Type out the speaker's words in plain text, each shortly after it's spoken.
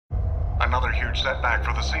Another huge setback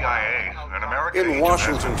for the CIA. An American In agent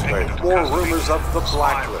Washington has been taken State, into more custody. rumors of the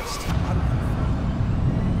Blacklist.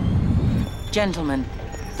 Gentlemen,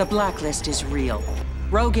 the Blacklist is real.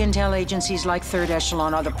 Rogue intel agencies like Third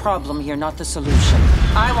Echelon are the problem here, not the solution.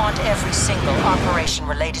 I want every single operation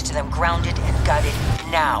related to them grounded and gutted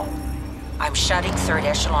now. I'm shutting Third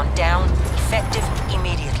Echelon down, effective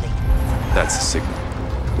immediately. That's the signal.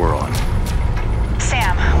 We're on.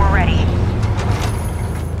 Sam, we're ready.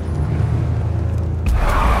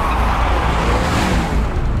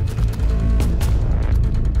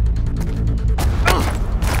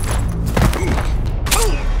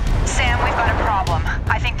 Sam, we've got a problem.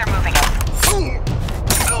 I think they're moving us.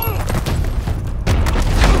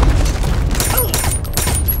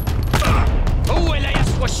 هو لا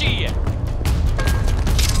يسوى شيء.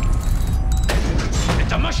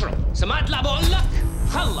 انت مشروع، سمعت لا بقول لك؟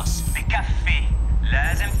 خلص. بكفي.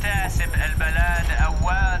 لازم تحسب البلد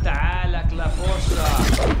أول. تعالك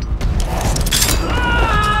لفرصة.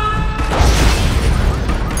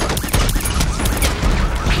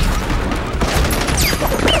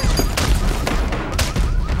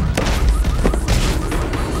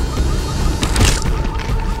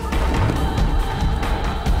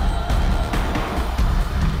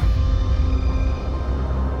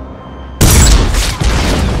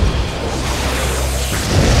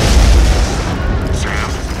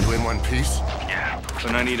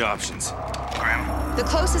 Then I need options. Grim? The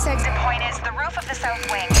closest exit point is the roof of the south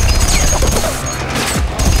wing.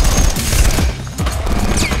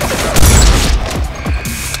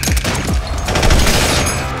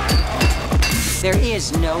 There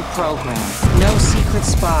is no program, no secret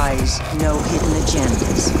spies, no hidden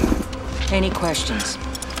agendas. Any questions?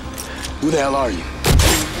 Who the hell are you?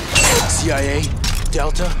 CIA?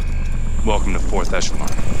 Delta? Welcome to 4th Echelon.